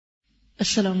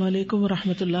السلام علیکم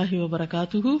ورحمۃ اللہ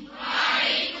وبرکاتہ۔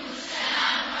 وعلیکم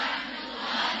السلام ورحمۃ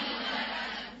اللہ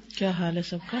وبرکاتہ۔ کیا حال ہے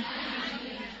سب کا؟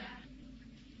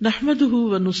 نحمده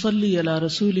ونصلی علی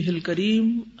رسولہ الکریم،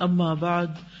 اما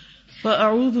بعد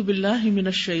فاعوذ باللہ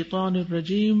من الشیطان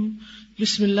الرجیم،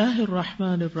 بسم اللہ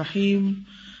الرحمن الرحیم،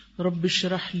 رب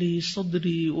اشرح لی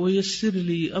صدری ویسر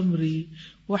لی امری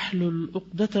واحلل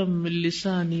عقدۃ من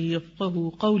لسانی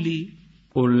یفقهوا قولی۔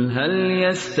 قل هل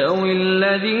يستوي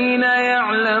الذين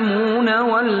يعلمون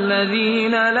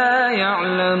والذين لا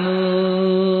يعلمون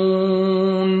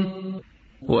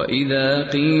وإذا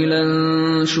قيل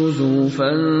انشزوا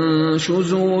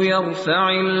فانشزوا يرفع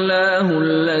الله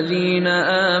الذين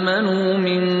آمنوا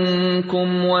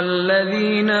منكم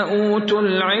والذين أوتوا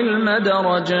العلم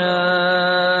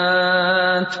درجات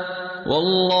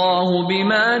والله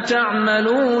بما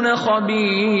تعملون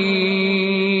خبير۔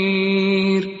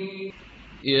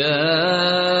 يا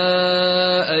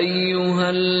أيها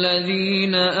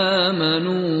الذين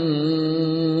آمنوا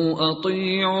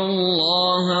أطيعوا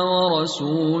الله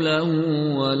ورسوله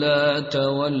ولا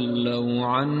تولوا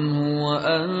عنه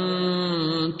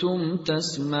وأنتم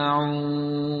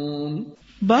تسمعون۔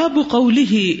 باب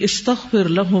قوله استغفر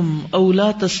لهم أو لا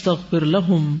تستغفر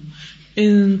لهم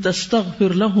إن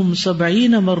تستغفر لهم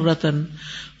 70 مرة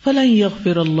فلن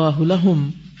يغفر الله لهم۔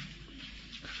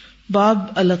 باب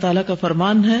اللہ تعالیٰ کا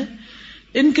فرمان ہے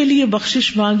ان کے لیے بخشش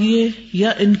مانگیے یا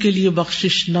ان کے لیے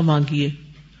بخشش نہ مانگیے۔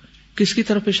 کس کی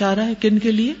طرف اشارہ ہے؟ کن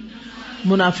کے لیے؟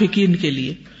 منافقین کے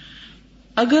لیے۔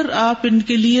 اگر آپ ان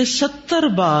کے لیے 70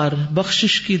 بار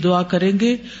بخشش کی دعا کریں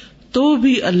گے تو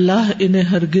بھی اللہ انہیں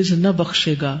ہرگز نہ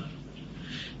بخشے گا۔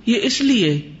 یہ اس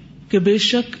لیے کہ بے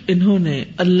شک انہوں نے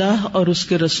اللہ اور اس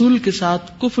کے رسول کے ساتھ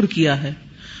کفر کیا ہے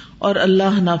اور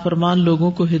اللہ نافرمان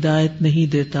لوگوں کو ہدایت نہیں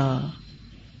دیتا۔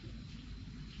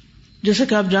 جیسا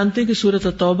کہ آپ جانتے ہیں کہ سورۃ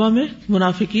التوبہ میں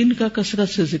منافقین کا کثرت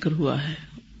سے ذکر ہوا ہے،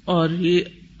 اور یہ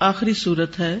آخری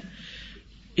سورت ہے،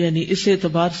 یعنی اس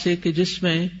اعتبار سے کہ جس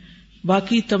میں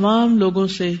باقی تمام لوگوں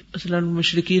سے، مثلاً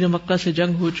مشرکین مکہ سے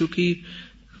جنگ ہو چکی،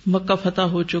 مکہ فتح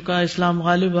ہو چکا، اسلام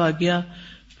غالب آ گیا،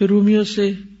 پھر رومیوں سے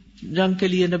جنگ کے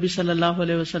لیے نبی صلی اللہ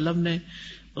علیہ وسلم نے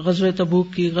غزوہ تبوک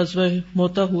کی، غزوہ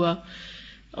موتا ہوا،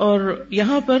 اور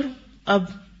یہاں پر اب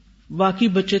باقی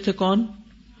بچے تھے کون؟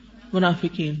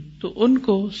 منافقین۔ تو ان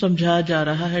کو سمجھایا جا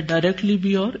رہا ہے ڈائریکٹلی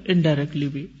بھی اور انڈائریکٹلی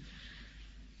بھی۔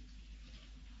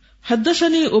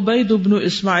 حدثني عبید بن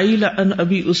اسماعیل عن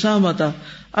ابی اسامۃ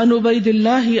عن عبید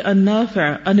اللہ عن نافع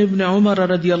عن ابن عمر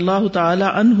رضی اللہ تعالی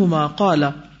عنہما قال،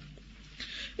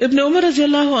 ابن عمر رضی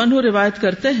اللہ عنہ روایت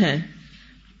کرتے ہیں،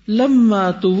 لما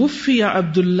توفی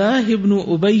عبد اللہ بن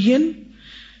ابی،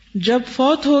 جب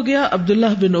فوت ہو گیا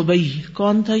عبداللہ بن ابی۔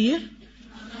 کون تھا یہ؟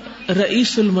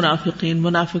 رئیس المنافقین،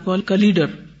 منافقوں کا لیڈر۔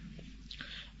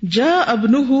 جاء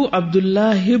ابنہ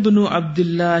عبداللہ بن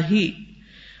عبداللہ،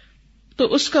 تو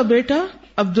اس کا بیٹا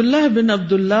عبداللہ بن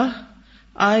عبداللہ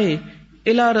آئے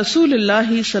الی رسول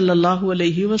اللہ صلی اللہ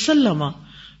علیہ وسلم،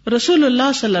 رسول اللہ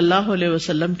صلی اللہ علیہ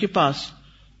وسلم کے پاس،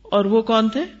 اور وہ کون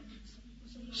تھے؟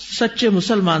 سچے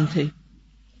مسلمان تھے۔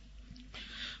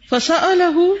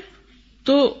 فسألہ،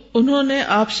 تو انہوں نے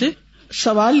آپ سے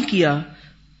سوال کیا،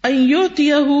 ان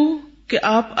یؤتیہ، کہ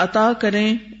آپ عطا کریں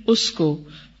اس کو،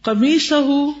 قمیصہ،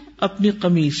 اپنی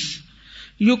قمیص،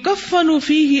 یکفن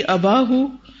فیہ اباہ،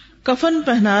 کفن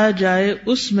پہنایا جائے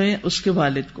اس میں اس کے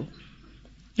والد کو،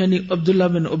 یعنی عبداللہ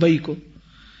بن ابی کو۔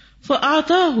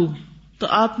 فآتاہ، تو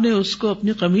آپ نے اس کو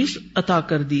اپنی قمیص عطا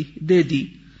کر دی، دے دی۔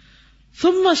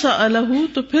 ثم سألہ،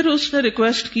 تو پھر اس نے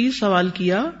ریکویسٹ کی، سوال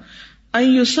کیا، ان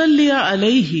یصلی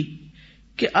علیہ،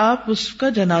 کہ آپ اس کا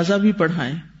جنازہ بھی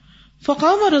پڑھائیں۔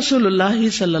 فقام رسول اللہ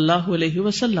صلی اللہ علیہ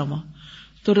وسلم،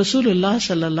 تو رسول اللہ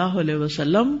صلی اللہ علیہ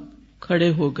وسلم کھڑے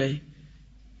ہو گئے،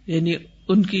 یعنی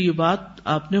ان کی یہ بات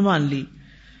آپ نے مان لی۔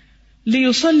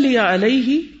 لیصلی علیہ،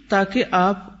 تاکہ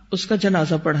آپ اس کا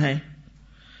جنازہ پڑھائیں۔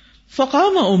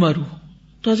 فقام عمر،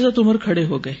 تو حضرت عمر کھڑے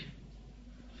ہو گئے۔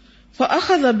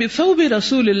 فاخذ بثوب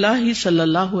رسول اللہ صلی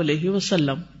اللہ علیہ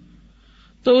وسلم،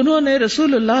 تو انہوں نے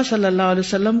رسول اللہ صلی اللہ علیہ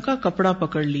وسلم کا کپڑا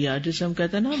پکڑ لیا، جسے ہم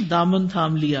کہتے ہیں نا دامن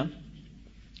تھام لیا۔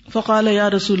 فقال یا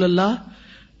رسول اللہ،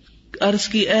 عرض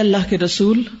کی اے اللہ کے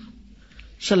رسول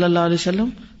صلی اللہ علیہ وسلم،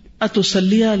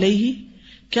 اتصلی علیہ،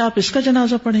 کیا آپ اس کا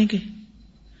جنازہ پڑھیں گے؟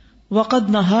 وقد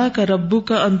نہاک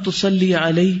ربک ان تصلی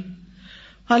علیہ،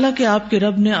 حالانکہ آپ کے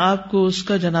رب نے آپ کو اس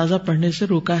کا جنازہ پڑھنے سے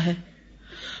روکا ہے۔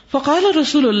 فقال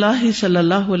رسول اللہ صلی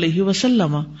اللہ علیہ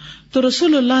وسلم، تو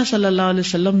رسول اللہ صلی اللہ علیہ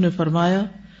وسلم نے فرمایا،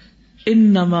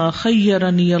 انما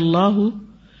خیرنی اللہ،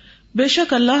 بے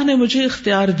شک اللہ نے مجھے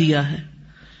اختیار دیا ہے۔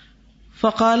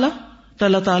 فقال، تو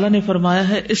اللہ تعالیٰ نے فرمایا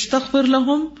ہے، استغفر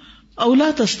لہم او لا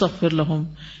تستغفر لهم،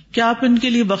 کیا آپ ان کے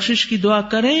لیے بخشش کی دعا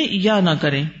کریں یا نہ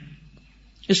کریں،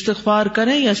 استغفار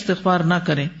کریں یا استغفار نہ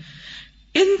کریں.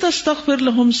 ان تستغفر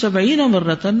لهم 70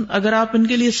 مرۃ، اگر آپ ان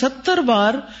کے لیے 70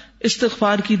 بار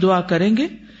استغفار کی دعا کریں گے،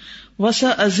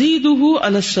 وسأزيده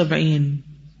على 70،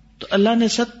 تو اللہ نے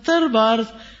 70 بار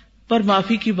پر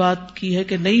معافی کی بات کی ہے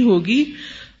کہ نہیں ہوگی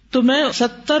تو میں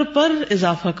 70 پر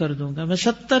اضافہ کر دوں گا، میں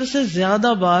 70 سے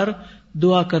زیادہ بار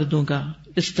دعا کر دوں گا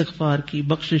استغفار کی،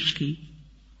 بخشش کی.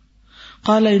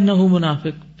 قال انه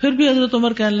منافق، پھر بھی حضرت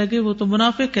عمر کہنے لگے وہ تو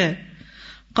منافق ہے.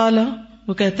 قال،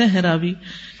 وہ کہتے ہیں راوی،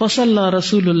 فصلى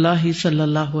رسول اللہ صلی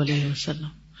اللہ علیہ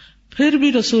وسلم، پھر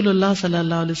بھی رسول اللہ صلی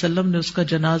اللہ علیہ وسلم نے اس کا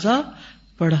جنازہ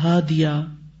پڑھا دیا.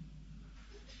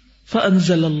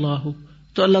 فانزل اللہ،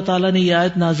 تو اللہ تعالیٰ نے یہ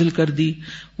آیت نازل کر دی،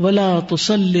 ولا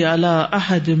تصلی علی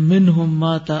احد منہم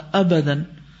مات ابدا،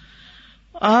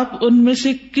 آپ ان میں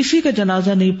سے کسی کا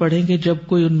جنازہ نہیں پڑھیں گے جب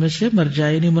کوئی ان میں سے مر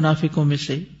جائے، یعنی منافقوں میں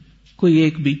سے کوئی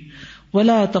ایک بھی.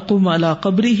 ولا تقم علی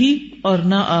قبرہ، اور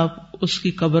نہ آپ اس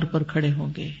کی قبر پر کھڑے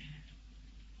ہوں گے.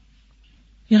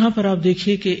 یہاں پر آپ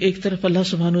دیکھیے کہ ایک طرف اللہ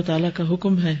سبحانہ و تعالیٰ کا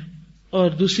حکم ہے اور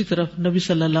دوسری طرف نبی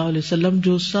صلی اللہ علیہ وسلم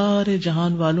جو سارے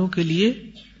جہان والوں کے لیے،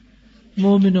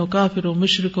 مومنوں، کافروں،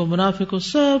 مشرکوں، منافقوں،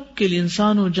 سب کے لیے،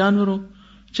 انسانوں، جانوروں،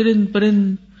 چرند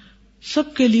پرند،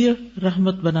 سب کے لیے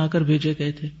رحمت بنا کر بھیجے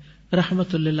گئے تھے،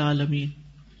 رحمت للعالمین.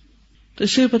 تو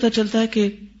اس سے پتہ چلتا ہے کہ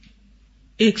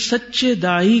ایک سچے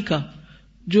داعی کا،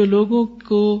 جو لوگوں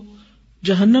کو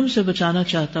جہنم سے بچانا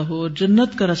چاہتا ہو اور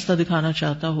جنت کا راستہ دکھانا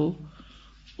چاہتا ہو،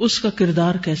 اس کا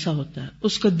کردار کیسا ہوتا ہے،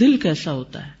 اس کا دل کیسا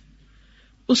ہوتا ہے،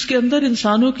 اس کے اندر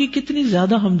انسانوں کی کتنی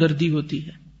زیادہ ہمدردی ہوتی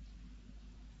ہے.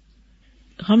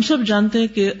 ہم سب جانتے ہیں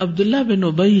کہ عبداللہ بن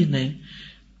ابی نے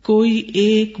کوئی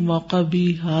ایک موقع بھی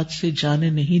ہاتھ سے جانے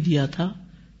نہیں دیا تھا.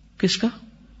 کس کا؟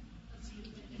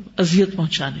 اذیت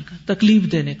پہنچانے کا،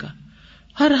 تکلیف دینے کا.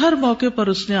 ہر موقع پر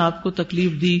اس نے آپ کو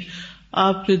تکلیف دی،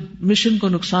 آپ کے مشن کو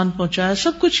نقصان پہنچایا،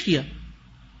 سب کچھ کیا.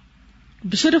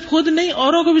 صرف خود نہیں،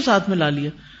 اوروں کو بھی ساتھ میں لا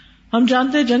لیا. ہم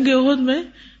جانتے ہیں جنگ احد میں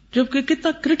جبکہ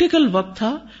کتنا کریٹیکل وقت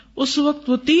تھا، اس وقت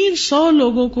وہ 300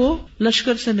 لوگوں کو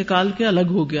لشکر سے نکال کے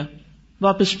الگ ہو گیا،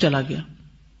 واپس چلا گیا،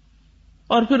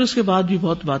 اور پھر اس کے بعد بھی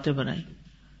بہت باتیں بنائی.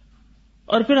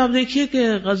 اور پھر آپ دیکھیے کہ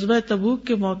غزوہ تبوک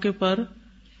کے موقع پر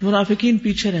منافقین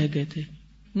پیچھے رہ گئے تھے،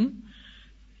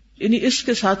 یعنی اس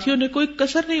کے ساتھیوں نے کوئی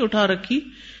کسر نہیں اٹھا رکھی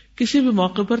کسی بھی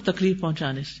موقع پر تکلیف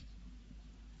پہنچانے سے.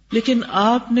 لیکن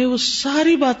آپ نے وہ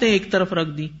ساری باتیں ایک طرف رکھ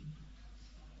دی،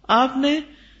 آپ نے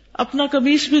اپنا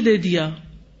قمیص بھی دے دیا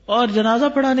اور جنازہ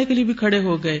پڑھانے کے لیے بھی کھڑے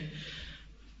ہو گئے.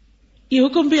 یہ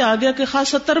حکم بھی آ گیا کہ خاص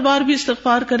 70 بار بھی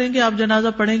استغفار کریں گے، آپ جنازہ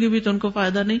پڑھیں گے بھی تو ان کو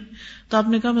فائدہ نہیں. تو آپ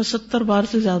نے کہا میں 70 بار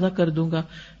سے زیادہ کر دوں گا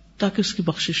تاکہ اس کی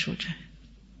بخشش ہو جائے،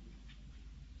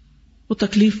 وہ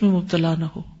تکلیف میں مبتلا نہ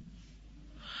ہو.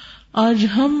 آج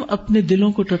ہم اپنے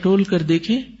دلوں کو ٹٹول کر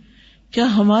دیکھیں، کیا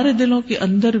ہمارے دلوں کے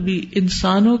اندر بھی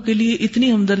انسانوں کے لیے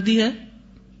اتنی ہمدردی ہے؟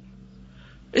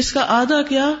 اس کا آدھا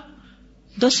کیا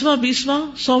 10واں 20واں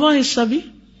 100واں حصہ بھی.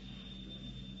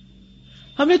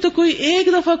 ہمیں تو کوئی ایک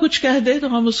دفعہ کچھ کہہ دے تو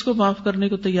ہم اس کو معاف کرنے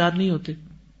کو تیار نہیں ہوتے،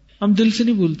 ہم دل سے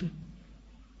نہیں بھولتے،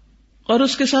 اور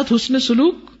اس کے ساتھ حسن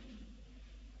سلوک،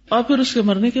 اور پھر اس کے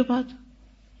مرنے کے بعد.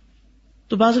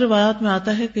 تو بعض روایات میں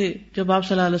آتا ہے کہ جب آپ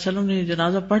صلی اللہ علیہ وسلم نے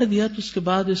جنازہ پڑھ دیا تو اس کے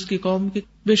بعد اس کی قوم کے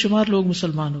بے شمار لوگ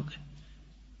مسلمان ہو گئے.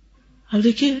 اب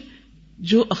دیکھیے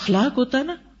جو اخلاق ہوتا ہے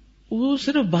نا، وہ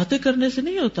صرف باتیں کرنے سے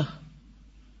نہیں ہوتا،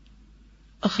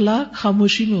 اخلاق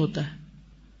خاموشی میں ہوتا ہے.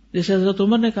 جیسے حضرت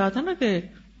عمر نے کہا تھا نا کہ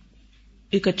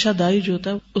ایک اچھا داعی جو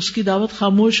ہوتا ہے اس کی دعوت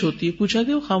خاموش ہوتی ہے. پوچھا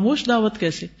کہ وہ خاموش دعوت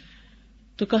کیسے؟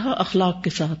 تو کہا اخلاق کے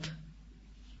ساتھ.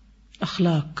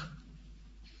 اخلاق،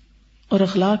 اور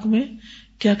اخلاق میں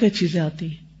کیا کیا چیزیں آتی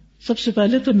ہیں؟ سب سے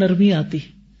پہلے تو نرمی آتی،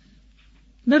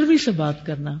 نرمی سے بات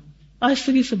کرنا،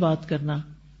 آہستگی سے بات کرنا،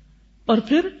 اور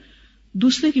پھر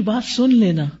دوسرے کی بات سن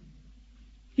لینا.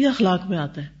 یہ اخلاق میں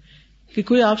آتا ہے کہ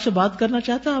کوئی آپ سے بات کرنا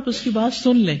چاہتا ہے، آپ اس کی بات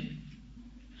سن لیں.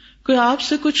 کوئی آپ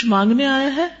سے کچھ مانگنے آیا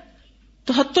ہے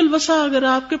تو حت الوسع، اگر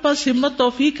آپ کے پاس ہمت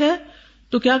توفیق ہے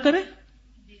تو کیا کریں؟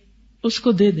 اس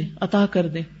کو دے دیں، عطا کر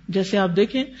دیں. جیسے آپ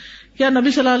دیکھیں کیا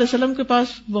نبی صلی اللہ علیہ وسلم کے پاس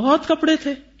بہت کپڑے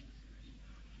تھے،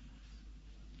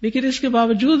 لیکن اس کے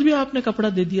باوجود بھی آپ نے کپڑا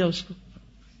دے دیا اس کو.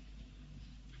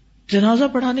 جنازہ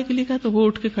پڑھانے کے لیے کہا تو وہ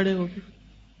اٹھ کے کھڑے ہو گئے.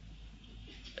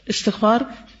 استغفار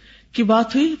کی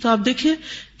بات ہوئی تو آپ دیکھیے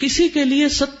کسی کے لیے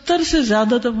 70 سے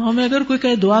زیادہ دفعہ، ہمیں اگر کوئی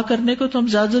کہے دعا کرنے کو تو ہم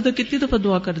زیادہ زیادہ کتنی دفعہ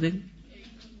دعا کر دیں گے؟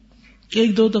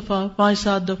 1-2 دفعہ،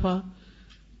 5-7 دفعہ.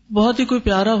 بہت ہی کوئی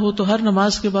پیارا ہو تو ہر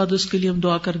نماز کے بعد اس کے لیے ہم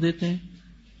دعا کر دیتے ہیں.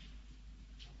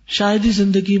 شاید ہی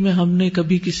زندگی میں ہم نے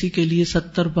کبھی کسی کے لیے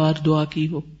 70 بار دعا کی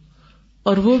ہو،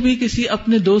 اور وہ بھی کسی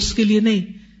اپنے دوست کے لیے نہیں،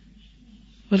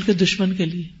 بلکہ دشمن کے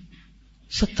لیے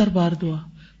 70 بار دعا،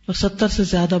 اور 70 سے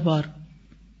زیادہ بار.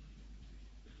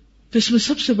 تو اس میں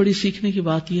سب سے بڑی سیکھنے کی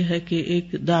بات یہ ہے کہ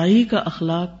ایک داعی کا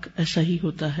اخلاق ایسا ہی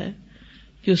ہوتا ہے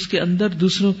کہ اس کے اندر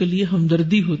دوسروں کے لیے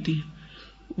ہمدردی ہوتی ہے.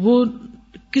 وہ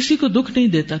کسی کو دکھ نہیں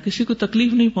دیتا، کسی کو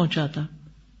تکلیف نہیں پہنچاتا،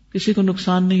 کسی کو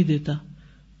نقصان نہیں دیتا،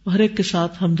 ہر ایک کے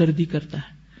ساتھ ہمدردی کرتا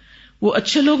ہے. وہ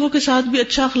اچھے لوگوں کے ساتھ بھی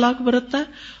اچھا اخلاق برتتا ہے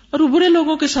اور وہ برے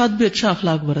لوگوں کے ساتھ بھی اچھا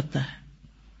اخلاق برتتا ہے.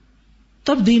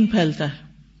 تب دین پھیلتا ہے.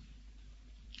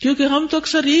 کیونکہ ہم تو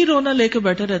اکثر یہی رونا لے کے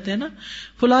بیٹھے رہتے ہیں نا،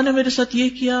 فلاں نے میرے ساتھ یہ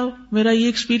کیا، میرا یہ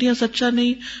ایکسپیرینس اچھا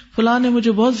نہیں، فلاں نے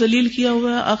مجھے بہت ذلیل کیا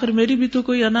ہوا ہے، آخر میری بھی تو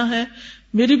کوئی انا ہے،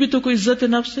 میری بھی تو کوئی عزت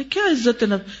نفس ہے. کیا عزت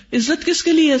نفس؟ عزت کس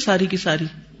کے لیے ہے؟ ساری کی ساری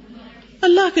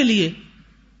اللہ کے لیے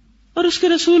اور اس کے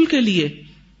رسول کے لیے.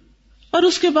 اور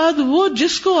اس کے بعد وہ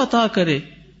جس کو عطا کرے،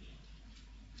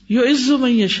 یعز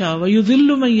من یشاء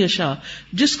ویذل من یشاء،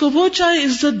 جس کو وہ چاہے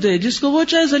عزت دے، جس کو وہ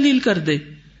چاہے ذلیل کر دے.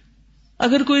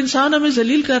 اگر کوئی انسان ہمیں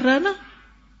ذلیل کر رہا ہے نا،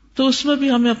 تو اس میں بھی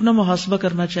ہمیں اپنا محاسبہ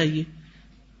کرنا چاہیے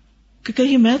کہ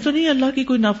کہیں میں تو نہیں اللہ کی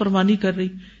کوئی نافرمانی کر رہی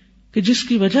کہ جس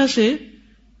کی وجہ سے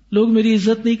لوگ میری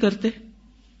عزت نہیں کرتے.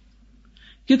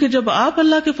 کیونکہ جب آپ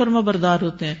اللہ کے فرما بردار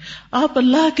ہوتے ہیں، آپ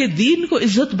اللہ کے دین کو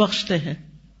عزت بخشتے ہیں،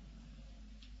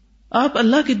 آپ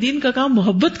اللہ کے دین کا کام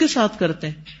محبت کے ساتھ کرتے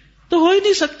ہیں، تو ہو ہی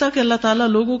نہیں سکتا کہ اللہ تعالیٰ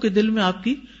لوگوں کے دل میں آپ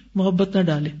کی محبت نہ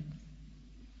ڈالے.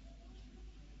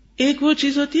 ایک وہ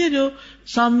چیز ہوتی ہے جو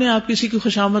سامنے آپ کسی کی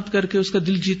خوشامد کر کے اس کا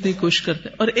دل جیتنے کی کوشش کرتے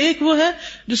ہیں، اور ایک وہ ہے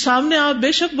جو سامنے آپ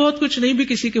بے شک بہت کچھ نہیں بھی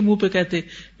کسی کے منہ پہ کہتے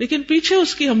لیکن پیچھے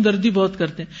اس کی ہمدردی بہت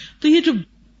کرتے ہیں. تو یہ جو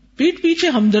پیٹھ پیچھے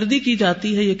ہمدردی کی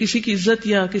جاتی ہے، یا کسی کی عزت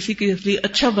یا کسی کے لیے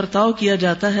اچھا برتاؤ کیا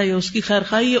جاتا ہے، یا اس کی خیر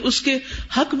خواہی یا اس کے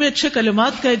حق میں اچھے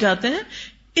کلمات کہے جاتے ہیں،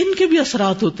 ان کے بھی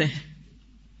اثرات ہوتے ہیں.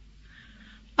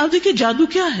 اب دیکھیے جادو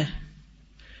کیا ہے؟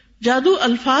 جادو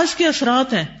الفاظ کے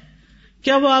اثرات ہیں.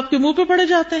 کیا وہ آپ کے منہ پہ پڑے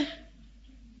جاتے ہیں؟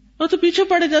 وہ تو پیچھے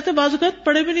پڑے جاتے ہیں، بعض اوقات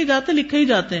پڑے بھی نہیں جاتے، لکھے ہی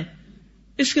جاتے ہیں.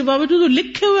 اس کے باوجود وہ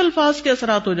لکھے ہوئے الفاظ کے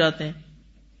اثرات ہو جاتے ہیں.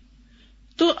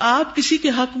 تو آپ کسی کے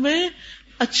حق میں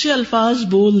اچھے الفاظ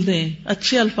بول دیں،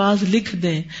 اچھے الفاظ لکھ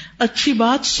دیں، اچھی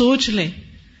بات سوچ لیں،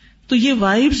 تو یہ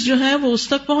وائبز جو ہیں وہ اس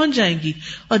تک پہنچ جائیں گی،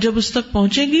 اور جب اس تک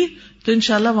پہنچیں گی تو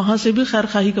انشاءاللہ وہاں سے بھی خیر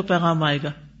خواہی کا پیغام آئے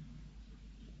گا.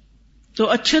 تو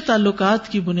اچھے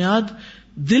تعلقات کی بنیاد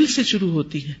دل سے شروع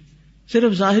ہوتی ہے،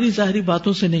 صرف ظاہری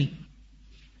باتوں سے نہیں.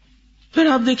 پھر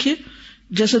آپ دیکھیے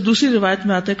جیسے دوسری روایت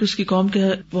میں آتا ہے کہ اس کی قوم کے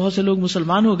بہت سے لوگ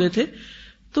مسلمان ہو گئے تھے.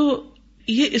 تو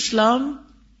یہ اسلام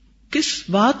کس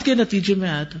بات کے نتیجے میں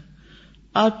آیا تھا؟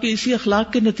 آپ کے اسی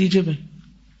اخلاق کے نتیجے میں.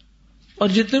 اور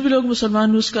جتنے بھی لوگ مسلمان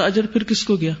ہوئے اس کا اجر پھر کس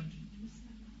کو گیا؟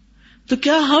 تو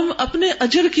کیا ہم اپنے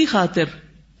اجر کی خاطر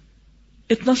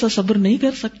اتنا سا صبر نہیں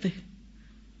کر سکتے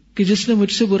کہ جس نے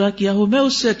مجھ سے برا کیا ہو میں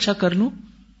اس سے اچھا کر لوں،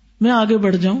 میں آگے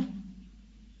بڑھ جاؤں،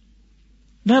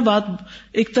 میں بات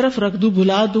ایک طرف رکھ دوں،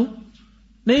 بھلا دوں،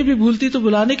 نہیں بھی بھولتی تو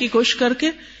بھلانے کی کوشش کر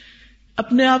کے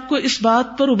اپنے آپ کو اس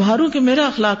بات پر ابھاروں کہ میرا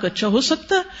اخلاق اچھا ہو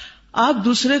سکتا ہے. آپ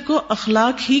دوسرے کو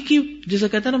اخلاق ہی کی، جسے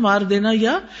کہتے ہیں نا مار دینا،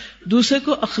 یا دوسرے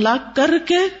کو اخلاق کر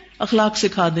کے اخلاق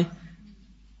سکھا دیں.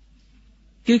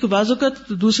 کیونکہ بعض اوقات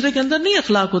دوسرے کے اندر نہیں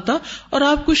اخلاق ہوتا اور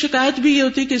آپ کو شکایت بھی یہ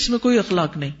ہوتی کہ اس میں کوئی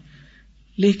اخلاق نہیں،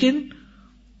 لیکن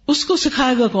اس کو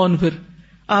سکھائے گا کون؟ پھر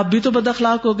آپ بھی تو بد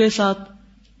اخلاق ہو گئے ساتھ،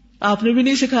 آپ نے بھی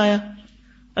نہیں سکھایا.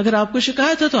 اگر آپ کو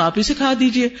شکایت ہے تو آپ ہی سکھا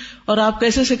دیجئے. اور آپ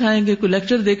کیسے سکھائیں گے؟ کوئی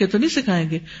لیکچر دے کے تو نہیں سکھائیں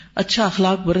گے، اچھا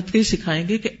اخلاق برت کے ہی سکھائیں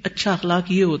گے کہ اچھا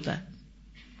اخلاق یہ ہوتا ہے.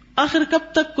 آخر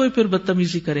کب تک کوئی پھر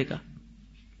بدتمیزی کرے گا؟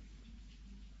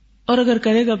 اور اگر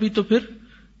کرے گا بھی تو پھر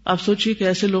آپ سوچئے کہ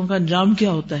ایسے لوگوں کا انجام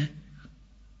کیا ہوتا ہے.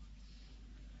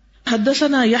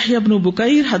 حدثنا يحيى بن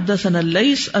بكير حدثنا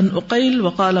الليث عن عقيل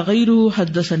وقال غيره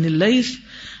حدثني الليث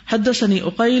حدثني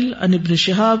عقيل عن ابن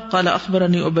شهاب قال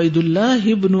اخبرني عبيد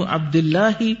الله بن عبد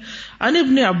الله عن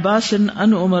ابن عباس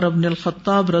عن عمر بن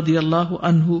الخطاب رضی اللہ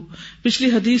عنہ.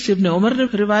 پچھلی حدیث ابن عمر نے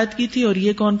روایت کی تھی، اور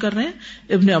یہ کون کر رہے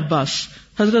ہیں؟ ابن عباس،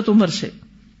 حضرت عمر سے.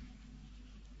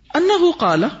 انه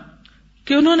قال،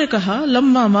 کہ انہوں نے کہا،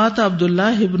 لما مات عبد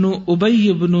الله بن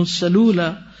ابی بن سلول،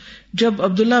 جب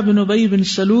عبداللہ بن ابی بن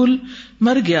سلول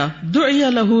مر گیا، دعی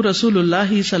لہ رسول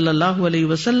اللہ صلی اللہ علیہ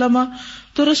وسلم،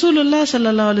 تو رسول اللہ صلی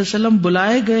اللہ علیہ وسلم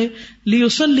بلائے گئے،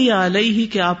 لیصلی علیہ،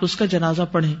 کہ آپ اس کا جنازہ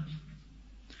پڑھیں.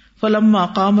 فلما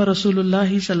قام رسول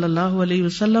اللہ صلی اللہ علیہ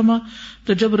وسلم،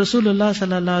 تو جب رسول اللہ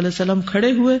صلی اللہ علیہ وسلم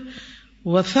کھڑے ہوئے،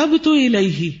 وثبت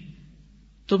الیہ،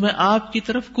 تو میں آپ کی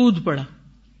طرف کود پڑا.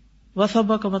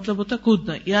 وثبا کا مطلب ہوتا ہے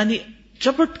کودنا، یعنی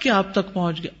چپٹ کے آپ تک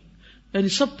پہنچ گیا، یعنی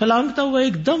سب پھلانگتا ہوا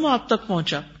ایک دم آپ تک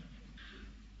پہنچا.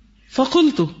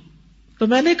 فقلت، تو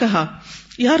میں نے کہا،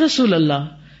 یا رسول اللہ،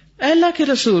 اے اللہ کے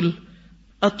رسول،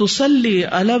 اتصلی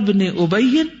علی ابن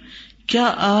ابی،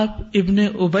 کیا آپ ابن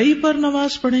ابی پر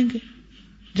نماز پڑھیں گے،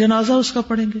 جنازہ اس کا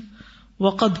پڑھیں گے؟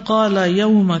 وقد قال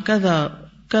یوم کذا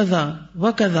کذا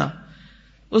وکذا،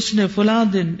 اس نے فلاں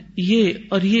دن یہ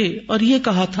اور یہ اور یہ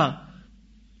کہا تھا.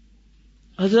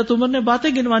 حضرت عمر نے باتیں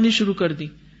گنوانی شروع کر دی،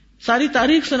 ساری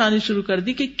تاریخ سنانی شروع کر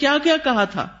دی کہ کیا کیا کہا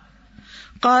تھا.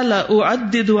 قال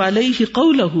اعدد علیہ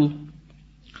قولہ،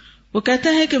 وہ کہتے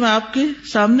ہیں کہ میں آپ کے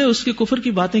سامنے اس کے کفر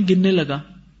کی باتیں گننے لگا.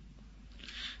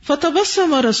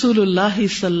 فتبسم رسول اللہ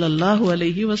صلی اللہ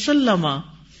علیہ وسلم،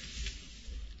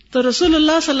 تو رسول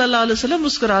اللہ صلی اللہ علیہ وسلم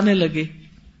مسکرانے لگے.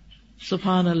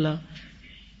 سبحان اللہ،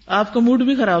 آپ کا موڈ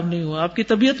بھی خراب نہیں ہوا، آپ کی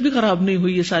طبیعت بھی خراب نہیں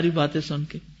ہوئی یہ ساری باتیں سن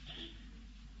کے.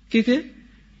 کیونکہ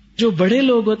جو بڑے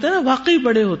لوگ ہوتے ہیں نا، واقعی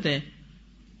بڑے ہوتے ہیں،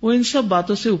 وہ ان سب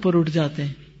باتوں سے اوپر اٹھ جاتے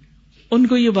ہیں، ان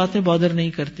کو یہ باتیں بادر نہیں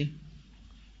کرتی.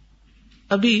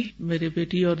 ابھی میرے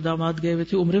بیٹی اور داماد گئے ہوئے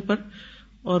تھے عمرے پر،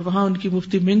 اور وہاں ان کی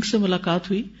مفتی منگ سے ملاقات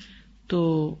ہوئی. تو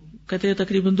کہتے ہیں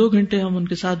تقریباً 2 گھنٹے ہم ان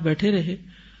کے ساتھ بیٹھے رہے،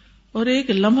 اور ایک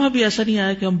لمحہ بھی ایسا نہیں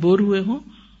آیا کہ ہم بور ہوئے ہوں.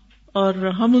 اور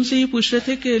ہم ان سے یہ پوچھ رہے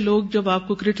تھے کہ لوگ جب آپ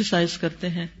کو کرٹیسائز کرتے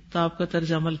ہیں تو آپ کا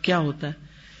طرز عمل کیا ہوتا ہے.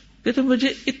 کہتے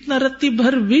مجھے اتنا رتی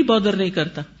بھر بھی بادر نہیں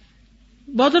کرتا،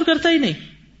 بادر کرتا ہی نہیں،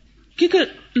 کیونکہ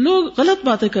لوگ غلط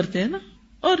باتیں کرتے ہیں نا،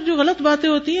 اور جو غلط باتیں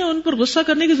ہوتی ہیں ان پر غصہ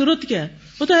کرنے کی ضرورت کیا ہے،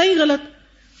 وہ تو ہے ہی غلط.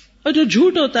 اور جو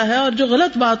جھوٹ ہوتا ہے اور جو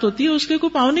غلط بات ہوتی ہے اس کے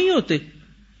کوئی پاؤں نہیں ہوتے،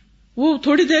 وہ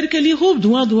تھوڑی دیر کے لیے خوب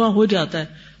دھواں دھواں ہو جاتا ہے،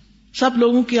 سب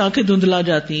لوگوں کی آنکھیں دھندلا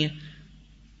جاتی ہیں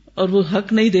اور وہ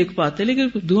حق نہیں دیکھ پاتے. لیکن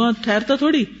دھواں ٹھہرتا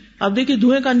تھوڑی. آپ دیکھیے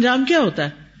دھوئیں کا انجام کیا ہوتا ہے،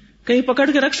 کہیں پکڑ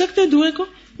کے رکھ سکتے ہیں دھوئیں کو؟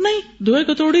 نہیں، دھوئیں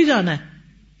کو توڑ ہی جانا ہے.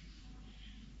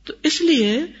 تو اس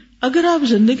لیے اگر آپ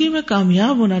زندگی میں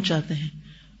کامیاب ہونا چاہتے ہیں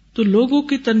تو لوگوں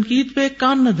کی تنقید پہ ایک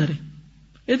کان نہ دھریں،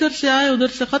 ادھر سے آئے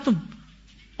ادھر سے ختم.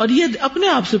 اور یہ اپنے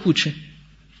آپ سے پوچھیں،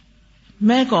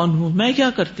 میں کون ہوں، میں کیا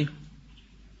کرتی ہوں،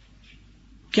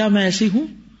 کیا میں ایسی ہوں؟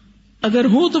 اگر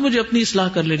ہوں تو مجھے اپنی اصلاح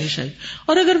کر لینی چاہیے،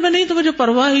 اور اگر میں نہیں تو مجھے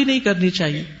پرواہ ہی نہیں کرنی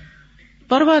چاہیے.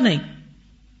 پرواہ نہیں،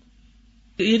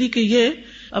 یعنی کہ یہ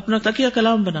اپنا تکیہ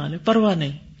کلام بنا لے، پرواہ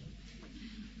نہیں.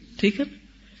 ٹھیک ہے.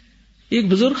 ایک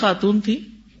بزرگ خاتون تھی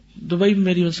دبئی میں،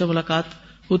 میری ان سے ملاقات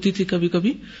ہوتی تھی کبھی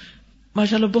کبھی.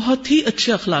 ماشاءاللہ بہت ہی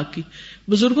اچھے اخلاق کی.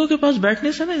 بزرگوں کے پاس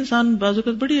بیٹھنے سے نا انسان بعض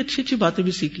اوقات بڑی اچھی اچھی باتیں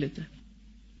بھی سیکھ لیتا ہے.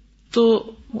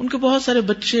 تو ان کے بہت سارے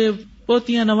بچے،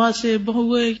 پوتیاں، نواسے،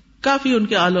 بہوئے، کافی ان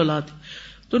کے آل اولاد.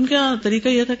 تو ان کا طریقہ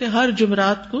یہ تھا کہ ہر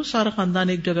جمعرات کو سارا خاندان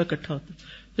ایک جگہ اکٹھا ہوتا.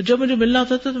 تو جب مجھے ملنا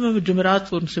ہوتا تھا تو میں جمعرات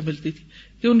کو ان سے ملتی تھی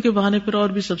کہ ان کے بہانے پر اور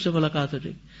بھی سب سے ملاقات ہو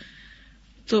جائے گی.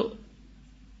 تو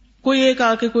کوئی ایک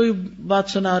آ کے کوئی بات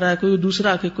سنا رہا ہے، کوئی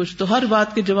دوسرا آ کے کچھ، تو ہر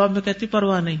بات کے جواب میں کہتی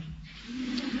پرواہ نہیں،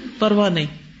 پرواہ نہیں.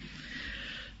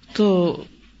 تو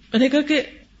میں نے کہا کہ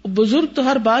بزرگ تو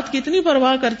ہر بات کی اتنی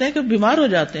پرواہ کرتے ہیں کہ بیمار ہو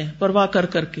جاتے ہیں پرواہ کر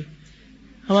کر کے.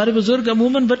 ہمارے بزرگ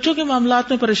عموماً بچوں کے معاملات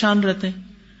میں پریشان رہتے ہیں.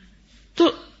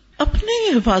 تو اپنی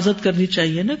حفاظت کرنی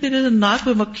چاہیے نا، کہ جیسے ناک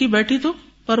پہ مکھی بیٹھی تو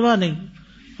پرواہ نہیں،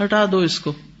 ہٹا دو اس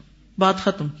کو، بات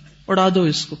ختم، اڑا دو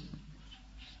اس کو.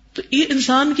 تو یہ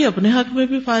انسان کے اپنے حق میں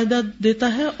بھی فائدہ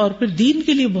دیتا ہے اور پھر دین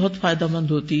کے لیے بہت فائدہ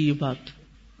مند ہوتی ہے یہ بات.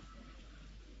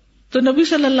 تو نبی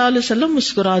صلی اللہ علیہ وسلم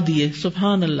مسکرا دیے.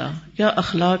 سبحان اللہ، کیا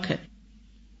اخلاق ہے.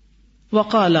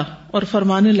 وقالا، اور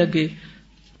فرمانے لگے،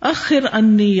 اخر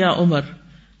انی یا عمر،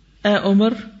 اے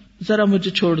عمر ذرا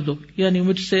مجھے چھوڑ دو، یعنی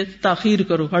مجھ سے تاخیر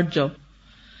کرو، ہٹ جاؤ.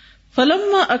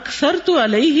 فلما اکثرت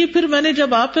علیہ، پھر میں نے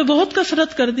جب آپ پہ بہت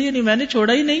کثرت کر دی، یعنی میں نے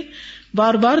چھوڑا ہی نہیں،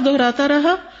 بار بار دہراتا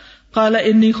رہا. قال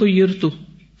انی خیرت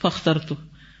فاخترت،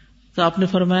 تو آپ نے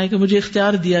فرمایا کہ مجھے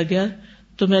اختیار دیا گیا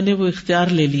تو میں نے وہ اختیار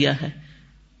لے لیا ہے.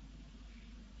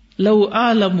 لو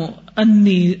اعلم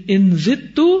انی ان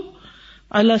زدت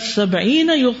علی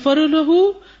 70 یغفر له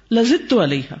لزدت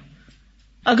علیہا،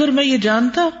 اگر میں یہ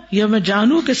جانتا یا میں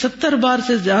جانوں کہ 70 بار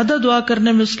سے زیادہ دعا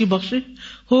کرنے میں اس کی بخشش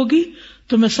ہوگی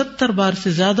تو میں 70 بار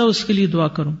سے زیادہ اس کے لیے دعا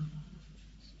کروں.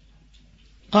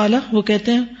 قال، وہ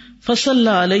کہتے ہیں، فصلی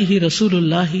علیہ رسول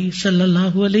اللہ صلی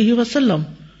اللہ علیہ وسلم،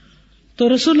 تو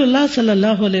رسول اللہ صلی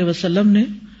اللہ علیہ وسلم نے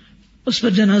اس پر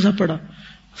جنازہ پڑھا.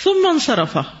 ثم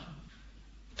انصرف،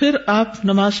 پھر آپ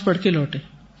نماز پڑھ کے لوٹے.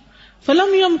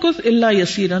 فلم یمکث الا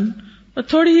یسیرا،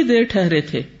 تھوڑی ہی دیر ٹھہرے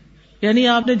تھے، یعنی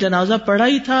آپ نے جنازہ پڑھا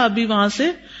ہی تھا، ابھی وہاں سے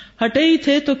ہٹے ہی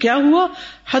تھے تو کیا ہوا،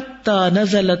 حتی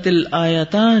نزلت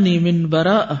الآیتان من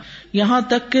براء، یہاں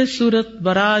تک کہ سورۃ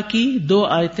براء کی 2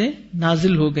 آیتیں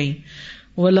نازل ہو گئیں.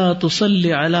 ولا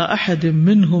تصلی علی احد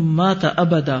منہم مات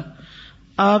ابدا،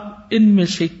 آپ ان میں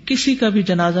سے کسی کا بھی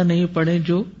جنازہ نہیں پڑھیں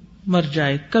جو مر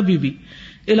جائے کبھی بھی.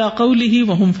 الی قولہ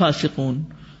وہم فاسقون،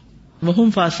 وہم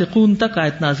فاسقون تک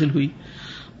آیت نازل ہوئی.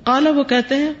 قال وہ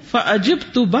کہتے ہیں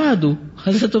فعجبت بعد،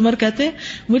 حضرت عمر کہتے ہیں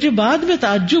مجھے بعد میں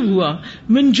تعجب ہوا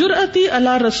من جرأتی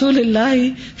علی رسول اللہ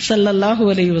صلی اللہ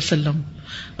علیہ وسلم،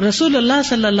 رسول اللہ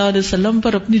صلی اللہ علیہ وسلم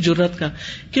پر اپنی جرأت کا،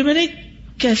 کہ میں نے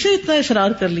کیسے اتنا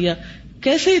اصرار کر لیا،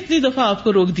 کیسے اتنی دفعہ آپ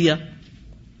کو روک دیا.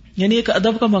 یعنی ایک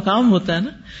ادب کا مقام ہوتا ہے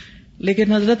نا،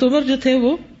 لیکن حضرت عمر جو تھے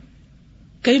وہ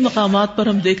کئی مقامات پر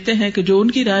ہم دیکھتے ہیں کہ جو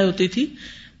ان کی رائے ہوتی تھی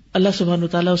اللہ سبحانہ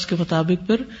وتعالیٰ اس کے مطابق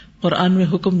پھر قرآن میں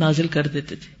حکم نازل کر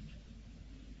دیتے تھے.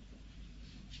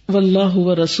 واللہ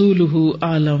ورسولہ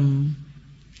اعلم،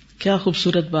 کیا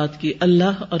خوبصورت بات کی،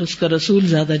 اللہ اور اس کا رسول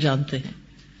زیادہ جانتے ہیں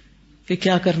کہ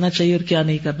کیا کرنا چاہیے اور کیا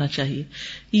نہیں کرنا چاہیے.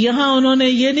 یہاں انہوں نے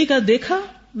یہ نہیں کہا دیکھا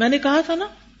میں نے کہا تھا نا،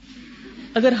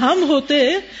 اگر ہم ہوتے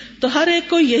تو ہر ایک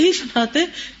کو یہی سناتے،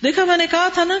 دیکھا میں نے کہا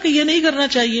تھا نا کہ یہ نہیں کرنا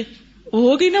چاہیے، وہ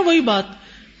ہوگی نا وہی بات.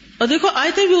 اور دیکھو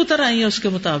آیتیں بھی اتر آئی ہیں اس کے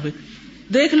مطابق،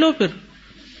 دیکھ لو پھر.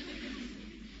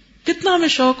 کتنا ہمیں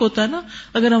شوق ہوتا ہے نا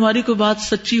اگر ہماری کوئی بات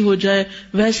سچی ہو جائے،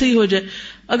 ویسے ہی ہو جائے.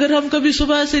 اگر ہم کبھی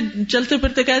صبح سے چلتے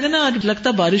پھرتے کہتے نا آج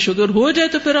لگتا بارش ہوگی اور ہو جائے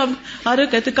تو پھر ہم آرے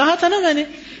کہتے کہا تھا نا میں نے،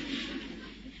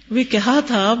 وہ کہا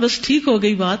تھا بس ٹھیک ہو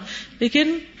گئی بات.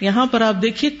 لیکن یہاں پر آپ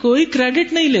دیکھیے کوئی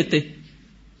کریڈٹ نہیں لیتے،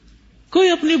 کوئی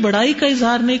اپنی بڑائی کا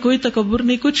اظہار نہیں، کوئی تکبر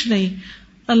نہیں، کچھ نہیں.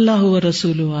 اللہ و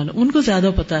رسول عالم، ان کو زیادہ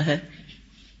پتا ہے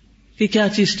کہ کیا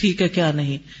چیز ٹھیک ہے کیا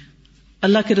نہیں.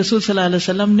 اللہ کے رسول صلی اللہ علیہ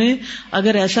وسلم نے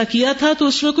اگر ایسا کیا تھا تو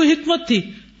اس میں کوئی حکمت تھی،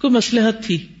 کوئی مصلحت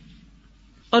تھی.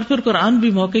 اور پھر قرآن بھی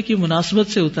موقع کی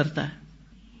مناسبت سے اترتا ہے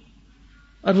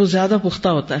اور وہ زیادہ پختہ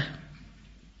ہوتا ہے.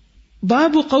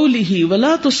 باب قوله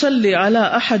ولا تصلی علی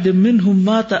احد منهم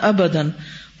مات ابدا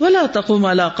ولا تقم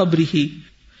علی قبره.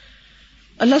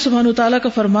 اللہ سبحانہ وتعالیٰ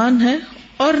کا فرمان ہے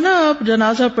اور نہ آپ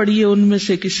جنازہ پڑھیے ان میں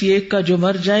سے کسی ایک کا جو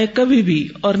مر جائے کبھی بھی،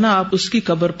 اور نہ آپ اس کی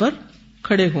قبر پر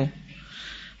کھڑے ہوں.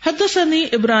 حدثني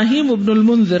ابراہیم ابن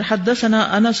المنذر حدثنا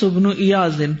انس بن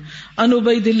ایاز عن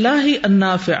عبید اللہ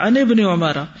النافع عن ابن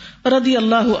عمر رضی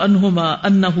اللہ عنہما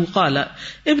انہ قال،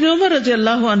 ابن عمر رضی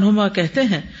اللہ عنہما کہتے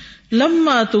ہیں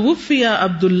لما توفی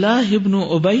عبد اللہ بن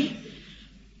ابی،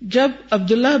 جب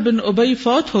عبداللہ بن ابی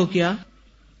فوت ہو گیا،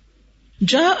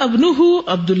 جاء ابنہ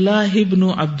عبداللہ بن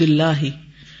عبداللہ،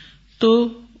 تو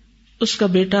اس کا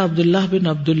بیٹا عبداللہ بن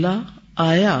عبداللہ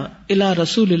آیا الی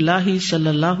رسول اللہ صلی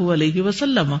اللہ علیہ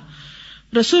وسلم،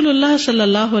 رسول اللہ صلی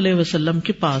اللہ علیہ وسلم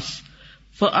کے پاس.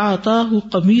 فاعطاہ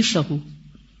قمیصہ،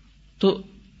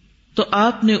 تو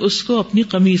آپ نے اس کو اپنی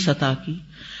قمیص عطا کی.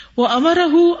 وامرہ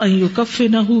ان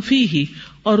یکفنہ فیہ،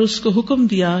 اور اس کو حکم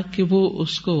دیا کہ وہ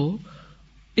اس کو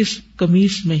اس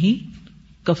قمیص میں ہی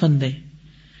کفن دے.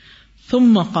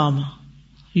 ثم قام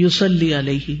یصلی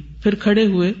علیہ، پھر کھڑے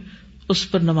ہوئے اس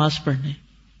پر نماز پڑھنے.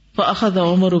 فاخذ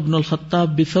عمر بن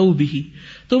الخطاب بثوبہ،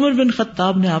 تو عمر بن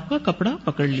خطاب نے آپ کا کپڑا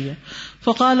پکڑ لیا.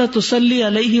 فقال تصلی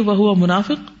علیہ وہو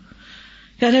منافق،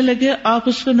 کہنے لگے آپ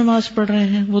اس پہ نماز پڑھ رہے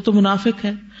ہیں، وہ تو منافق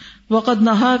ہے. وقد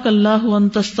نہاک اللہ ان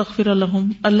تستغفر لہم،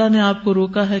 اللہ نے آپ کو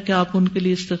روکا ہے کہ آپ ان کے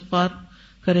لیے استغفار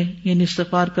کریں، یعنی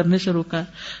استغفار کرنے سے روکا ہے.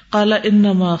 قال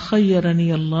انما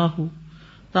خیرنی اللہ،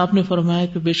 تو آپ نے فرمایا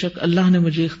کہ بے شک اللہ نے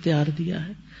مجھے اختیار دیا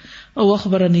ہے. او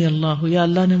اخبرنی اللہ، یا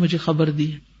اللہ نے مجھے خبر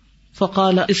دی ہے.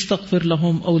 فقال استغفر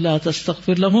لهم او لا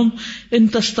تستغفر لهم ان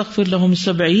تستغفر لهم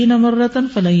 70 مرة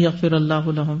فلن يغفر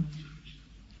الله لهم.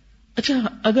 اچھا،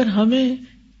 اگر ہمیں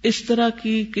اس طرح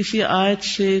کی کسی آیت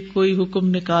سے کوئی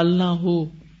حکم نکالنا ہو،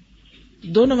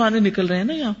 دونوں معنی نکل رہے ہیں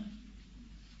نا یہاں.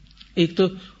 ایک تو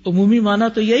عمومی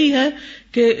معنی تو یہی ہے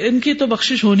کہ ان کی تو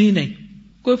بخشش ہونی ہی نہیں،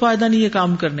 کوئی فائدہ نہیں ہے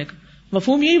کام کرنے کا،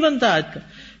 مفہوم یہی بنتا ہے آیت کا.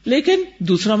 لیکن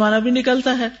دوسرا معنی بھی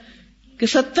نکلتا ہے کہ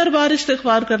 70 بار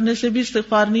استغفار کرنے سے بھی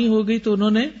استغفار نہیں ہوگی، تو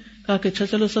انہوں نے کہا کہ اچھا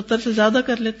چلو 70 سے زیادہ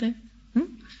کر لیتے ہیں.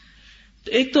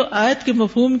 تو ایک تو آیت کے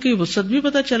مفہوم کی وسعت بھی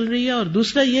پتہ چل رہی ہے، اور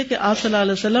دوسرا یہ کہ آپ صلی اللہ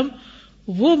علیہ وسلم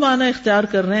وہ معنی اختیار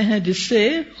کر رہے ہیں جس سے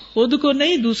خود کو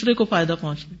نہیں دوسرے کو فائدہ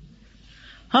پہنچے.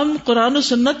 ہم قرآن و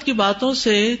سنت کی باتوں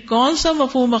سے کون سا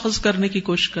مفہوم اخذ کرنے کی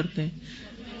کوشش کرتے ہیں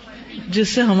جس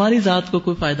سے ہماری ذات کو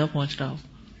کوئی فائدہ پہنچ رہا ہو،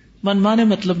 منمانے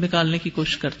مطلب نکالنے کی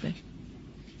کوشش کرتے ہیں.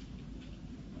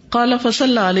 قال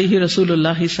فصلى علیہ رسول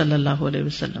اللہ صلی اللہ علیہ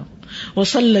وسلم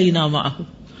وصلینا معه،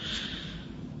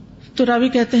 تو راوی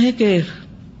کہتے ہیں کہ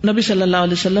نبی صلی اللہ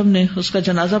علیہ وسلم نے اس کا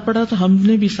جنازہ پڑھا تو ہم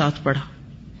نے بھی ساتھ پڑھا.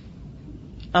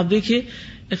 اب دیکھیے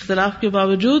اختلاف کے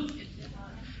باوجود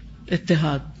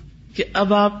اتحاد، کہ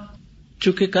اب آپ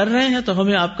چونکہ کر رہے ہیں تو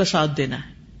ہمیں آپ کا ساتھ دینا ہے،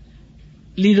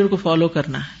 لیڈر کو فالو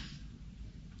کرنا ہے،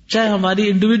 چاہے ہماری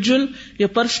انڈیویجول یا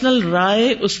پرسنل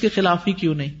رائے اس کے خلاف ہی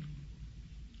کیوں نہیں،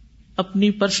 اپنی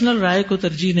پرسنل رائے کو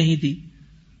ترجیح نہیں دی.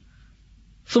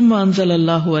 ثم انزل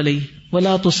اللہ علیہ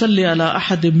ولا تصلی علی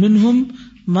احد منہم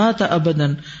مات ابدا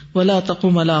ولا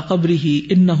تقم علی قبرہ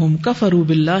انہم کفروا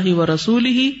باللہ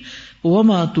ورسولہ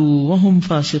وماتوا وهم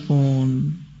فاسقون.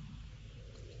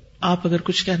 آپ اگر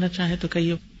کچھ کہنا چاہیں تو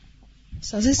کہیے.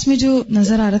 اس میں جو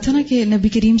نظر آ رہا تھا نا کہ نبی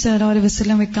کریم صلی اللہ علیہ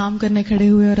وسلم ایک کام کرنے کھڑے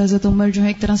ہوئے اور حضرت عمر جو ہے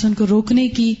ایک طرح سے ان کو روکنے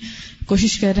کی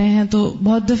کوشش کر رہے ہیں، تو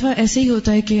بہت دفعہ ایسے ہی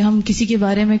ہوتا ہے کہ ہم کسی کے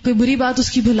بارے میں کوئی بری بات اس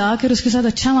کی بھلا کر اس کے ساتھ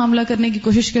اچھا معاملہ کرنے کی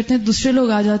کوشش کرتے ہیں، دوسرے لوگ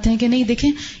آ جاتے ہیں کہ نہیں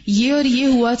دیکھیں یہ اور یہ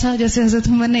ہوا تھا، جیسے حضرت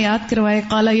عمر نے یاد کروایا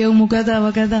قال یوم کذا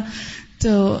وکذا.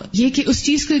 تو یہ کہ اس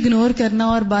چیز کو اگنور کرنا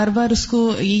اور بار بار اس کو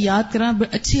یہ یاد کرنا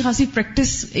اچھی خاصی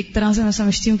پریکٹس ایک طرح سے میں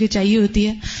سمجھتی ہوں کہ چاہیے ہوتی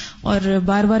ہے، اور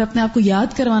بار بار اپنے آپ کو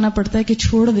یاد کروانا پڑتا ہے کہ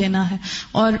چھوڑ دینا ہے.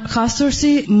 اور خاص طور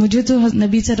سے مجھے تو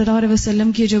نبی صلی اللہ علیہ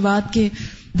وسلم کی جو بات کہ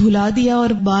بھلا دیا اور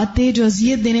باتیں جو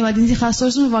اذیت دینے والی تھی، خاص طور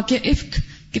سے واقعہ افک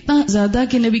کتنا زیادہ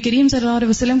کہ نبی کریم صلی اللہ علیہ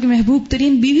وسلم کی محبوب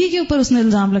ترین بیوی کے اوپر اس نے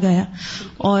الزام لگایا،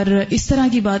 اور اس طرح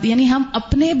کی بات، یعنی ہم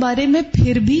اپنے بارے میں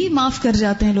پھر بھی معاف کر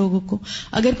جاتے ہیں لوگوں کو.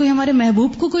 اگر کوئی ہمارے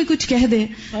محبوب کو کوئی کچھ کہہ دے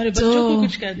تو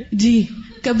جی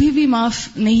کبھی بھی معاف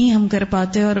نہیں ہم کر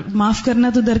پاتے، اور معاف کرنا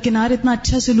تو درکنار اتنا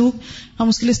اچھا سلوک، ہم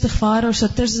اس کے لیے استغفار اور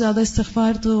 70 سے زیادہ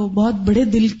استغفار تو بہت بڑے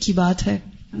دل کی بات ہے.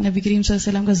 نبی کریم صلی اللہ علیہ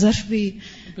وسلم کا ظرف بھی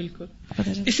بالکل،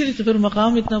 اسی لیے تو پھر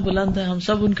مقام اتنا بلند ہے، ہم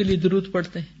سب ان کے لیے درود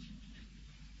پڑھتے ہیں.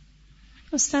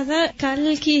 استاذہ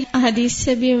کل کی حدیث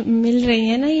سے بھی مل رہی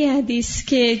ہے نا یہ حدیث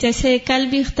کہ جیسے کل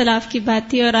بھی اختلاف کی بات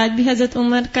تھی اور آج بھی حضرت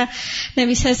عمر کا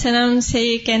نبی صلی اللہ علیہ وسلم سے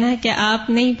یہ کہنا ہے کہ آپ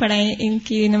نہیں پڑھائیں ان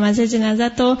کی نماز جنازہ.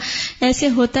 تو ایسے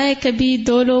ہوتا ہے کبھی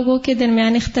دو لوگوں کے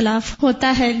درمیان اختلاف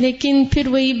ہوتا ہے، لیکن پھر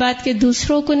وہی بات کہ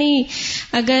دوسروں کو نہیں،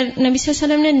 اگر نبی صلی اللہ علیہ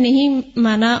وسلم نے نہیں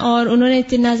مانا اور انہوں نے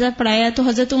جنازہ پڑھایا تو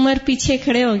حضرت عمر پیچھے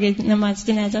کھڑے ہو گئے نماز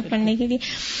جنازہ پڑھنے کے لیے.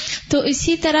 تو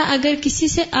اسی طرح اگر کسی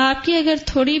سے آپ کی اگر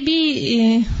تھوڑی بھی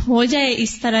ہو جائے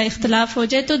اس طرح اختلاف ہو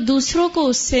جائے تو دوسروں کو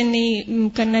اس سے نہیں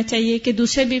کرنا چاہیے کہ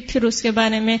دوسرے بھی پھر اس کے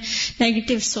بارے میں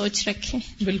نیگیٹو سوچ رکھیں.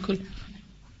 بالکل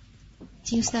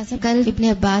جی استاذ، کل ابن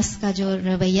عباس کا جو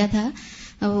رویہ تھا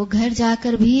وہ گھر جا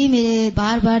کر بھی میرے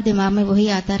بار بار دماغ میں وہی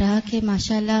آتا رہا کہ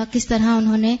ماشاءاللہ کس طرح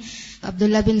انہوں نے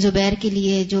عبداللہ بن زبیر کے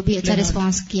لیے جو بھی اچھا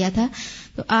رسپانس کیا تھا.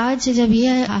 تو آج جب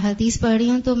یہ احادیث پڑھ رہی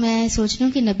ہوں تو میں سوچ رہی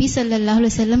ہوں کہ نبی صلی اللہ علیہ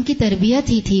وسلم کی تربیت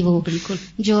ہی تھی وہ،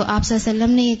 جو آپ صلی اللہ علیہ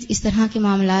وسلم نے اس طرح کے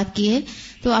معاملات کیے.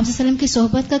 تو آپ صلی اللہ علیہ وسلم کی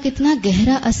صحبت کا کتنا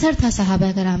گہرا اثر تھا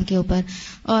صحابہ کرام کے اوپر،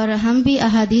 اور ہم بھی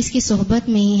احادیث کی صحبت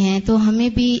میں ہی ہیں تو ہمیں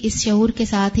بھی اس شعور کے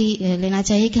ساتھ ہی لینا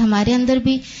چاہیے کہ ہمارے اندر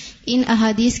بھی ان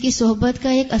احادیث کی صحبت کا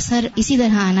ایک اثر اسی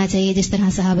طرح آنا چاہیے جس طرح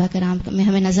صحابہ کرام میں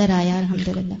ہمیں نظر آیا.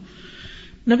 الحمدللہ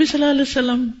نبی صلی اللہ علیہ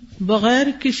وسلم بغیر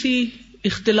کسی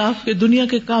اختلاف کے دنیا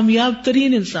کے کامیاب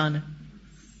ترین انسان ہے.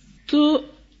 تو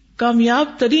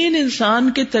کامیاب ترین انسان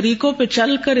کے طریقوں پہ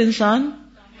چل کر انسان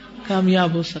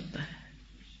کامیاب ہو سکتا ہے،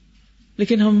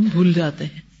 لیکن ہم بھول جاتے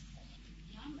ہیں.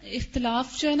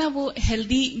 اختلاف جو ہے نا وہ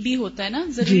ہیلدی بھی ہوتا ہے نا،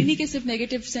 ضروری نہیں کہ صرف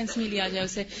نیگیٹو سینس میں لیا جائے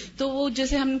اسے. تو وہ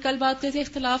جیسے ہم کل بات کرتے ہیں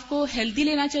اختلاف کو ہیلدی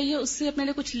لینا چاہیے، اس سے اپنے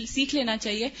لیے کچھ سیکھ لینا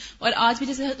چاہیے. اور آج بھی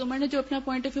جیسے حضرت عمر نے جو اپنا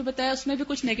پوائنٹ آف ویو بتایا اس میں بھی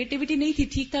کچھ نیگیٹیوٹی نہیں تھی،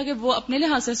 ٹھیک تھا کہ وہ اپنے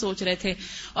لحاظ سے سوچ رہے تھے،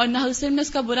 اور نہ حضرت نے اس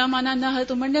کا برا مانا نہ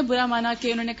حضرت عمر نے برا مانا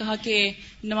کہ انہوں نے کہا کہ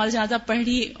نماز جنازہ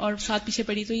پڑھی اور ساتھ پیچھے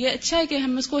پڑھی. تو یہ اچھا ہے کہ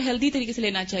ہم اس کو ہیلدی طریقے سے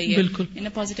لینا چاہیے، بالکل ان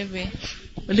اے پازیٹیو وے.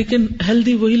 لیکن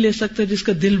ہیلدی وہی لے سکتا ہے جس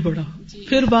کا دل بڑا ہو.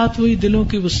 پھر بات وہی دلوں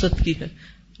کی وسعت کی ہے،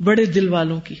 بڑے دل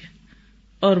والوں کی ہے،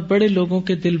 اور بڑے لوگوں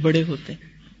کے دل بڑے ہوتے ہیں.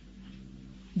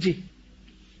 جی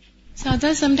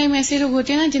سادہ سم ٹائم ایسے لوگ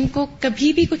ہوتے ہیں نا جن کو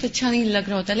کبھی بھی کچھ اچھا نہیں لگ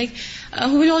رہا ہوتا، like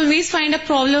who will always find a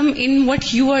problem in what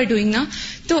you are doing نا.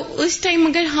 تو اس ٹائم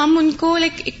اگر ہم ان کو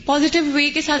لائک ایک پازیٹیو وے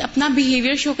کے ساتھ اپنا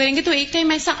بیہیویئر شو کریں گے تو ایک ٹائم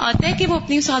ایسا آتا ہے کہ وہ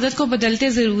اپنی اس عادت کو بدلتے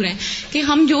ضرور ہیں کہ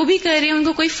ہم جو بھی کر رہے ہیں ان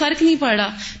کو کوئی فرق نہیں پڑ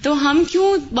رہا، تو ہم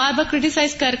کیوں بار بار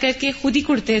کرٹیسائز کر کر کے خود ہی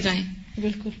کڑتے جائیں.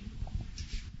 بالکل.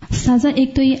 استاذہ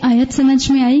ایک تو یہ آیت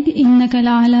سمجھ میں آئی کہ انک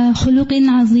لعلی خلق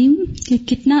عظیم، کہ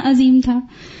کتنا عظیم تھا.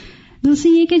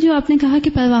 دوسری یہ کہ جو آپ نے کہا کہ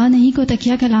پرواہ نہیں کو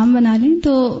تکیہ کلام بنا لیں،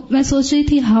 تو میں سوچ رہی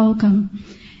تھی ہاؤ کم.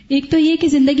 ایک تو یہ کہ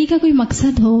زندگی کا کوئی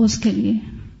مقصد ہو اس کے لیے،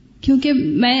 کیونکہ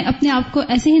میں اپنے آپ کو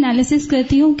ایسے ہی انالیسس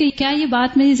کرتی ہوں کہ کیا یہ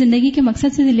بات میری زندگی کے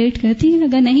مقصد سے ریلیٹ کرتی ہے،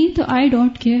 اگر نہیں تو آئی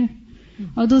ڈونٹ کیئر.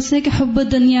 اور دوسرے کہ حب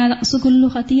الدنیا رأس کل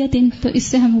خطیئۃ، تو اس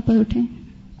سے ہم اوپر اٹھیں.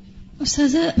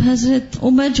 استاذہ حضرت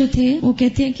عمر جو تھے وہ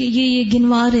کہتے ہیں کہ یہ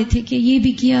گنوا رہے تھے کہ یہ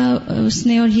بھی کیا اس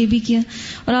نے اور یہ بھی کیا،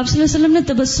 اور آپ صلی اللہ علیہ وسلم نے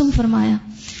تبسم فرمایا.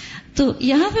 تو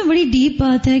یہاں پہ بڑی ڈیپ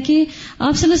بات ہے کہ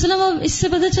آپ صلی اللہ علیہ وسلم، اب اس سے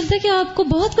پتہ چلتا ہے کہ آپ کو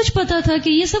بہت کچھ پتا تھا کہ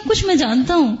یہ سب کچھ میں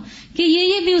جانتا ہوں کہ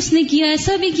یہ بھی اس نے کیا،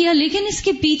 ایسا بھی کیا، لیکن اس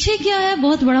کے پیچھے کیا ہے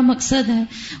بہت بڑا مقصد ہے.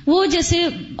 وہ جیسے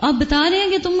آپ بتا رہے ہیں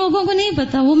کہ تم لوگوں کو نہیں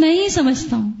پتا، وہ میں ہی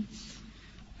سمجھتا ہوں.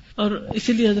 اور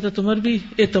اسی لیے حضرت عمر بھی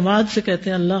اعتماد سے کہتے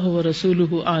ہیں اللہ و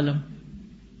رسولہ عالم،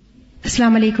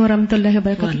 السلام علیکم ورحمۃ اللہ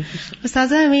وبرکاتہ.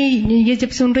 استاذہ میں یہ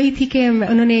جب سن رہی تھی کہ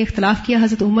انہوں نے اختلاف کیا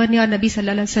حضرت عمر نے اور نبی صلی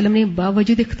اللہ علیہ وسلم نے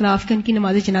باوجود اختلاف کے ان کی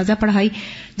نماز جنازہ پڑھائی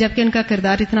جبکہ ان کا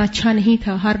کردار اتنا اچھا نہیں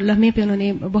تھا, ہر لمحے پہ انہوں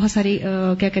نے بہت ساری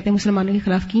کیا کہتے ہیں مسلمانوں کے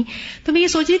خلاف کی. تو میں یہ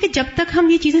سوچ رہی کہ جب تک ہم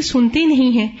یہ چیزیں سنتے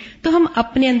نہیں ہیں تو ہم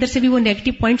اپنے اندر سے بھی وہ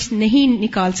نیگیٹو پوائنٹس نہیں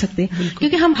نکال سکتے,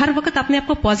 کیونکہ ہم ہر وقت اپنے آپ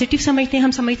کو پازیٹیو سمجھتے ہیں.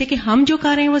 ہم سمجھتے ہیں کہ ہم جو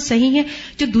کر رہے ہیں وہ صحیح ہے,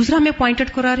 جو دوسرا ہمیں پوائنٹ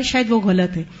آؤٹ کرا رہا ہے شاید وہ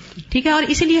غلط ہے. ٹھیک ہے, اور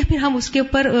اسی لیے پھر ہم اس کے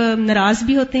اوپر ناراض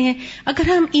بھی ہوتے ہیں. اگر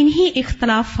ہم انہی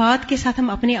اختلافات کے ساتھ ہم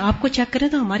اپنے آپ کو چیک کریں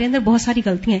تو ہمارے اندر بہت ساری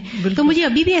غلطیاں ہیں. تو مجھے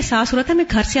ابھی بھی احساس ہو رہا تھا میں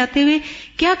گھر سے آتے ہوئے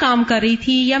کیا کام کر رہی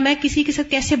تھی یا میں کسی کے ساتھ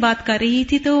کیسے بات کر رہی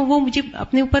تھی, تو وہ مجھے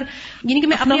اپنے اوپر یعنی کہ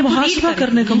میں اپنا محاسبہ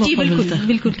کرنے کا موقع ملتا ہے.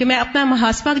 بالکل کہ میں اپنا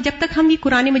محاسبہ, جب تک ہم یہ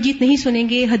قرآن مجید نہیں سنیں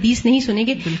گے, حدیث نہیں سنیں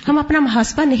گے, ہم اپنا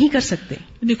محاسبہ نہیں کر سکتے.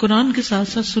 یعنی قرآن کے ساتھ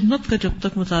ساتھ سنت کا جب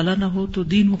تک مطالعہ نہ ہو تو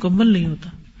دین مکمل نہیں ہوتا.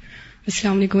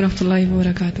 السلام علیکم ورحمۃ اللہ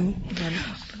وبرکاتہ.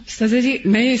 سزا جی,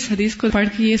 میں اس حدیث کو پڑھ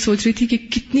کے یہ سوچ رہی تھی کہ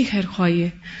کتنی خیر خواہی ہے,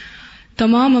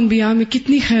 تمام انبیاء میں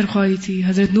کتنی خیر خواہی تھی.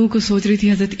 حضرت نوح کو سوچ رہی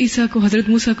تھی, حضرت عیسیٰ کو, حضرت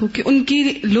موسیٰ کو, کہ ان کی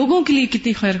لوگوں کے لیے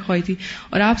کتنی خیر خواہی تھی.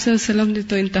 اور آپ صلی اللہ علیہ وسلم نے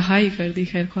تو انتہائی کر دی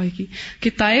خیر خواہی کی کہ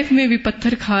طائف میں بھی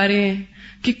پتھر کھا رہے ہیں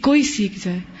کہ کوئی سیکھ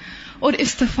جائے, اور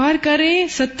استغفار کریں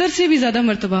 70 سے بھی زیادہ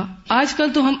مرتبہ. آج کل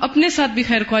تو ہم اپنے ساتھ بھی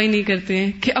خیر خواہی نہیں کرتے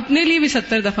ہیں کہ اپنے لیے بھی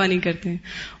 70 دفعہ نہیں کرتے ہیں,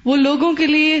 وہ لوگوں کے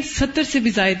لیے 70 سے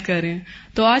بھی زائد کر رہے ہیں.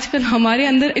 تو آج کل ہمارے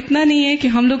اندر اتنا نہیں ہے کہ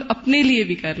ہم لوگ اپنے لیے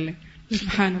بھی کر لیں.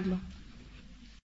 سبحان اللہ.